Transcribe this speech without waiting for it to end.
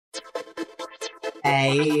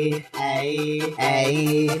Ay, ay,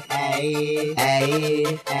 ay, ay,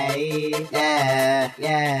 ay, ay, yeah,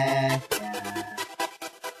 yeah,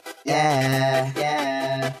 yeah,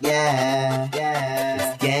 yeah, yeah, yeah.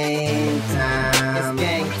 It's game time. It's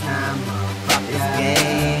game time, motherfucker. It's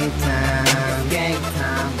game time. It's game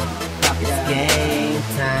time, motherfucker. It's game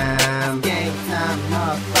time. Game time,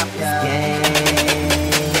 motherfucker. It's game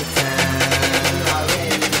time. You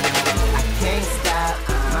already know. I can't stop,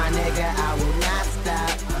 my nigga. I will not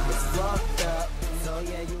stop. It's fucked up, so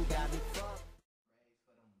yeah, you got me fucked.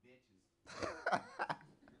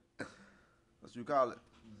 What you call it?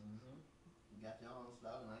 You got your own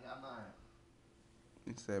slogan, I got mine.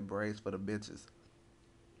 He said braids for the bitches.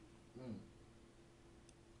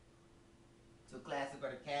 Too classic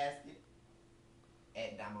or the casket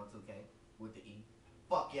at Damo2K with the E.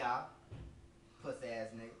 Fuck y'all. Puss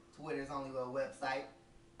ass nigga. Twitter's only a website.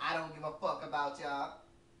 I don't give a fuck about y'all.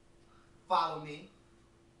 Follow me.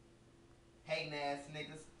 Hating ass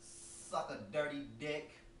niggas. Suck a dirty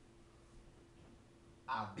dick.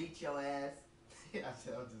 I'll beat your ass. I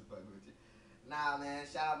said I'm just fucking with you. Nah, man.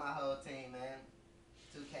 Shout out my whole team, man.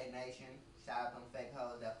 2K Nation. Shout out them fake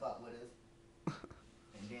hoes that fuck with us.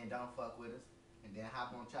 And then don't fuck with us. And then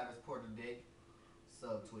hop on Travis Porter dick.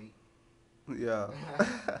 Subtweet. Yeah.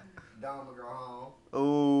 Doma go home.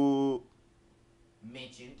 Ooh.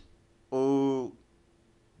 Mentioned. Ooh.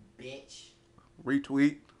 Bitch.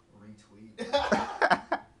 Retweet. Retweet. You know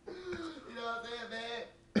what I'm saying, man?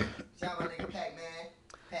 Shout out my nigga Pac-Man.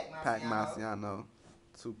 Pac Marciano.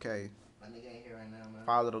 2K. My nigga ain't here right now, man.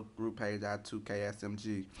 Follow the group page at 2KSMG.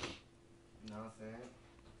 You know what I'm saying?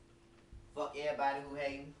 Fuck everybody who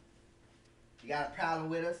hating. You got a problem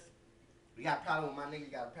with us? You got a problem with my nigga?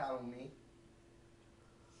 You got a problem with me?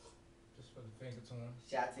 Just put the finger to him.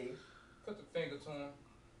 Shotty. Put the finger to him.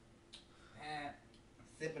 And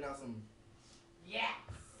Sipping on some yak.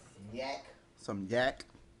 Some yak. Some yak.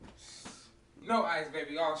 no ice,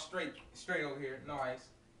 baby. All straight over here. No ice.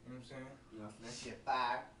 You know what I'm saying? You know, that shit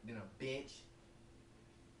fire, then a bitch.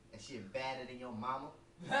 That shit badder than your mama.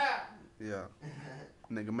 Yeah.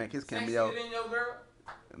 Nigga make his cameo. Sexier than your girl.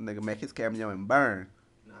 Nigga make his cameo and burn.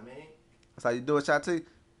 You know what I mean? That's how you do it, Shotty?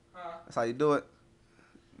 That's how you do it?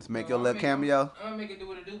 Just make your little cameo? I'm gonna make it do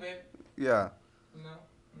what it do, baby. Yeah. You know.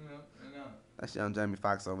 That's young Jamie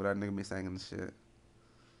Foxx over there. Nigga be singing the shit.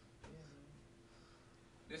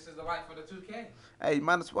 This is the life for the 2K. Hey, you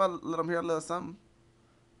might as well let them hear a little something.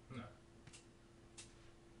 No.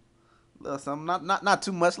 Little something. Not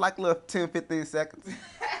too much, like a little 10, 15 seconds.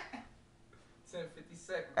 10, 50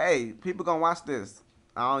 seconds. Hey, people gonna watch this.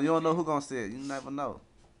 You don't know who gonna see it. You never know.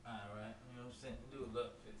 Alright, you know what I'm saying? Do a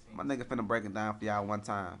little 15. My nigga finna break it down for y'all one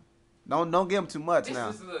time. Don't give him too much This now.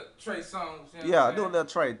 is a little Trey song. You know Yeah, what do a I'm little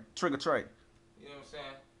trade. Trigger trade. You know what I'm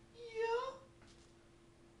saying?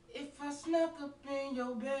 Yeah. If I snuck up in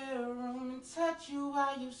your bedroom and touch you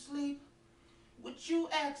while you sleep, would you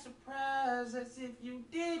act surprised as if you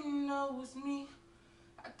didn't know it's me?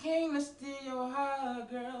 I came to steal your heart,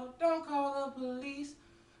 girl. Don't call the police.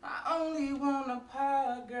 I only want a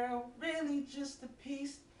part, girl. Really just a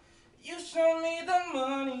piece. You show me the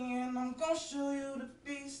money and I'm gonna show you the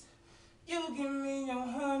beast. You give me your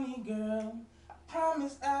honey, girl. I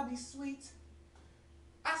promise I'll be sweet.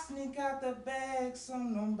 I sneak out the bag so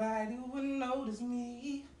nobody would notice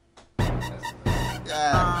me.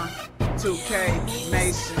 Yeah. 2K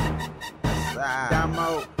Nation.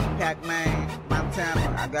 Damo, Pac-Man,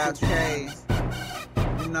 Montana. I got K's.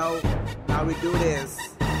 You know how we do this.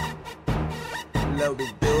 Love to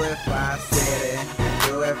do it for our city,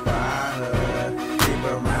 do it for our hood, keep it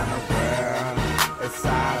around the world, it's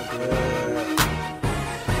all good.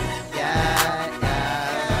 Yeah,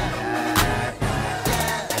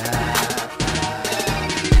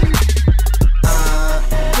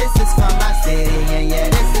 this is for my city, and yeah,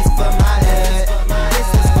 this is for my hood. This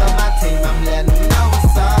is for my team, I'm letting them know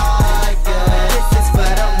it's all good. This is for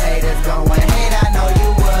them haters going hate, I know you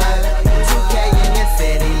would. 2K in your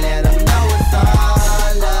city, let them know it's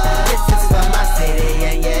all love. This is for my city,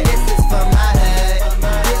 and yeah, this is for my hood.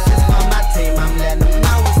 This is for my team, I'm letting them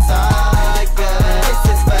know it's all good. This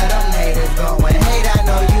is for them haters going hate, I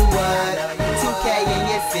know you would. 2K in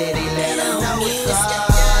your city, let them know it's all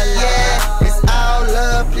yeah, it's all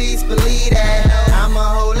love, please believe that. I'ma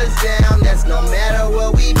hold us down, that's no matter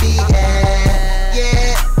where we be at.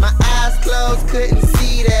 Yeah, my eyes closed, couldn't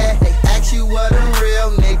see that. They ask you what a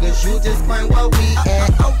real niggas, you just point where we at.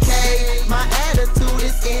 Okay, my attitude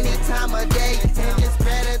is any time of day, and it's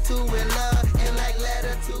gratitude with love, and like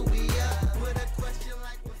letter to be up with a question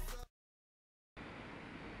like what's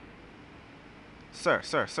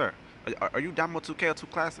up. Sir, are you Damo 2K or 2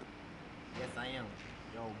 Classic? Yes, I am.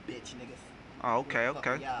 Yo, bitch niggas. Oh, Who the okay, fuck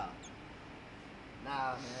are okay. y'all?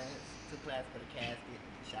 Nah, man. Took class for the casket.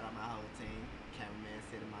 Shout out my whole team. Cameraman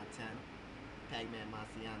City Montana. Pac-Man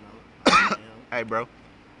Marciano. I fuck with him. Hey, bro.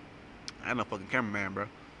 I ain't no fucking cameraman, bro.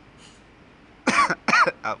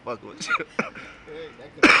 I fuck with you. Hey,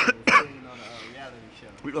 that could have been a screen on a reality show.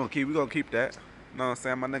 We gonna keep that. You know what I'm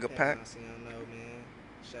saying? My nigga Pac. Marciano, man.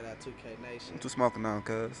 Shout out 2K Nation. What you smoking on,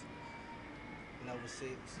 cuz? Nova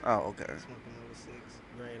 6. Oh, okay. Smoking Nova 6.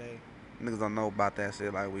 Grade A. Niggas don't know about that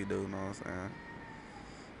shit like we do, you know what I'm saying?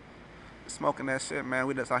 Smoking that shit, man.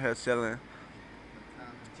 We just out here chilling.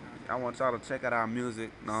 I want y'all to check out our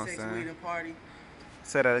music, you know what I'm Sex, saying? weed, and party.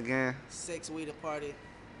 Say that again. Sex, weed, and party.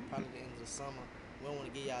 Probably the end of the summer. We don't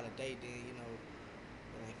want to give y'all a date, then, you know,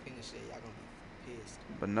 it ain't finished yet. Y'all gonna be pissed.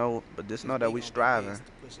 But just know that we striving. To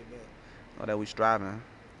push it back. Know that we striving. You know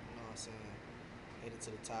what I'm saying? Headed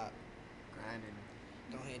to the top. Grinding.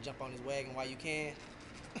 Go ahead and jump on this wagon while you can.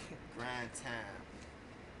 Grind time.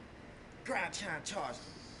 Grind time charge.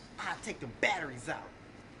 I'll take the batteries out.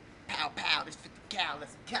 Pow pow, this 50 cal, let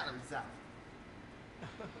some calories out.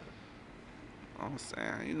 I'm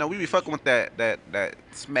saying, you know, we be fucking with that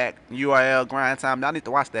smack URL grind time. Y'all need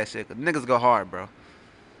to watch that shit, cause niggas go hard, bro.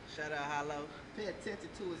 Shout out Hollow. Pay attention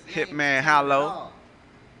to his name. Hitman Hollow.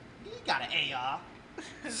 He got an AR.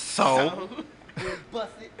 So Will he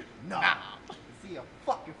bust it? Nah. Is he a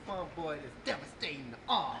fucking fun boy that's devastating the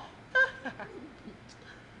arm?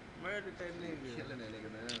 Murdered that nigga. Killing that nigga,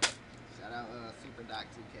 man. Shout out Super Doc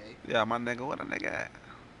 2K. yeah, my nigga, what a nigga at?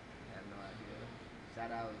 I have no idea.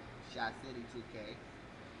 Shout out Shot City 2K.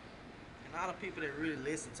 And all the people that really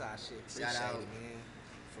listen to our shit. Appreciate Shout out. it, man.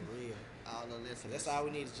 For real. All the listeners. That's all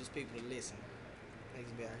we need is just people to listen.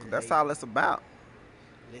 Niggas be out here That's hating, all it's about.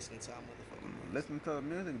 listening to our motherfucking music. Listening to the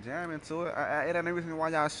music, jamming to it. It ain't a reason why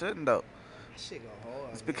y'all shouldn't though. That shit go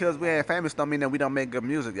hard. It's man. because we ain't famous don't mean that we don't make good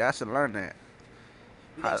music. Y'all should learn that.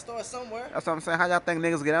 We gotta start somewhere. That's what I'm saying. How y'all think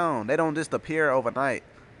niggas get on? They don't just appear overnight.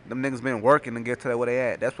 Them niggas been working to get to where they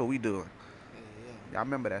at. That's what we doing. Yeah. Y'all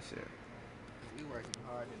remember that shit. We working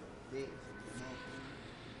hard in a bitch.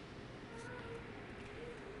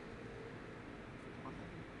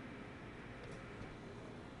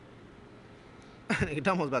 Nigga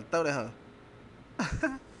almost about to throw that hoe. I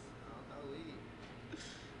don't know, we.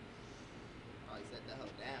 Oh, he set that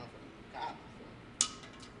hoe down for the cops.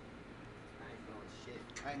 I ain't doing shit.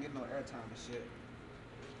 I ain't getting no airtime and shit.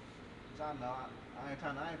 Y'all know I ain't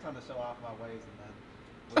trying to show off my ways and nothing.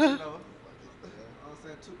 But you know, I'm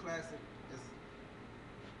saying Too Classic is.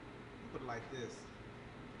 Put it like this.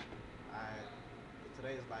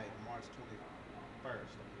 Today is like March 21st.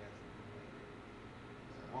 I guess.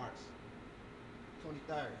 March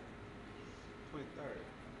 23rd. 23rd.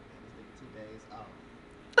 This nigga 2 days off.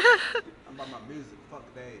 I'm about my music. Fuck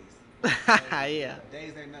days. Yeah.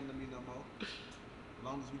 Days ain't nothing to me no more. As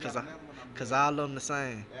long as we got another one, I'm good. Cause all of them the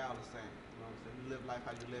same. They all the same. You know what I'm saying? You live life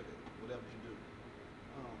how you live it, whatever you do.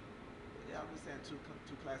 Yeah, I'm just saying two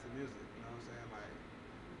classic music. You know what I'm saying? Like,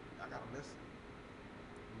 I gotta listen.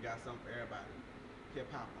 We got something for everybody. Hip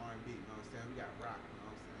hop, R&B. You know what I'm saying? We got rock. You know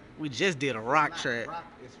what I'm saying? We just did a rock It's track. not rock.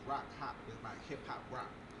 It's rock hop. It's like hip hop rock.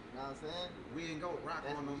 You know what I'm saying? We ain't go rock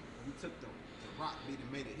on them. We took the rock beat and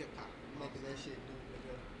made it hip hop. You know what Making I'm that saying? shit do,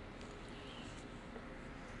 nigga.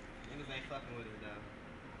 Niggas ain't fucking with it though.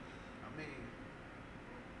 I mean,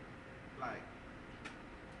 like,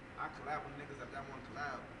 I collab with niggas if y'all want to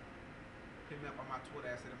collab. Hit me up on my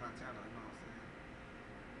Twitter at City Montana, you know what I'm saying?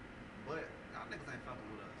 But y'all niggas ain't fucking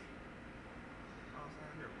with us. You know what I'm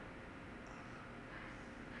saying? Here.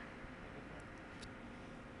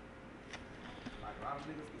 Like, a lot of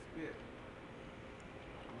niggas can spit.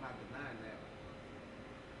 I'm not denying that.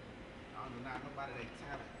 I don't deny nobody their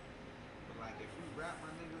talent. But like, if you rap,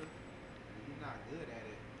 my nigga, and you're not good at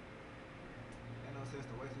it, ain't no sense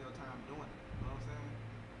to wasting your time doing it. You know what I'm saying?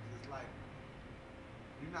 It's like,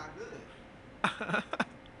 you're not good.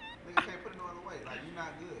 Nigga can't put it no other way. Like, you're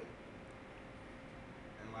not good.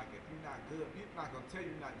 And like, if you're not good, people not gonna tell you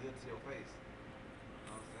you're not good to your face. You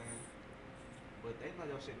know what I'm saying? But they know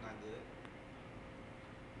your shit not good.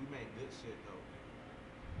 We make good shit though.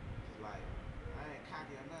 It's like, I ain't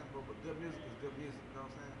cocky or nothing, but good music is good music. You know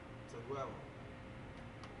what I'm saying? To whoever.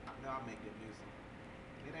 I know I make good music.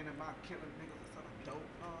 It ain't about killing niggas or something dope.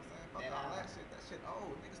 You know what I'm saying? Fuck Yeah. all that shit. That shit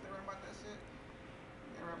old. Niggas still rapping about that shit.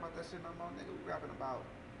 They ain't rapping about that shit no more. Nigga, we rapping about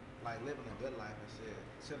like living a good life and shit.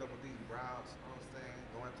 Chilling with these brows. You know what I'm saying?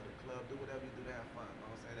 Going to the club. Do whatever you do to have fun. You know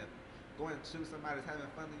what I'm saying? That going to shoot somebody that's having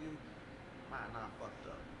fun to you, might not fucked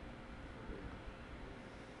up. You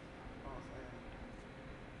know what I'm saying?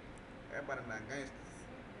 Everybody not gangsters.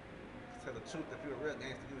 Tell the truth, if you're a real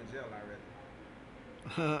gangster, you in jail already.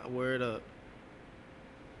 Word up. You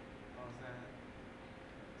know what I'm saying?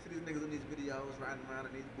 See these niggas in these videos riding around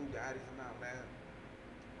in these Bugattis and all that.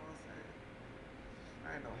 You know what I'm saying? I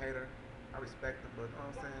ain't no hater. I respect them, but you know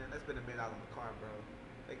what I'm saying? They spend $1 million on the car, bro.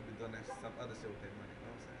 They could be doing that some other shit with their money. You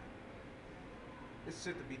know what I'm saying? It's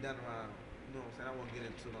shit to be done around. You know what I'm saying? I won't get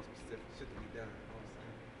into no specific shit to be done. You know what I'm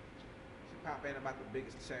saying? She pop ain't about the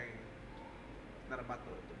biggest chain. It's not about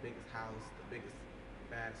the biggest house, the biggest,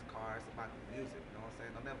 baddest car. It's about the music. You know what I'm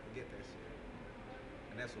saying? Don't never forget that shit.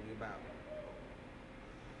 And that's what we about.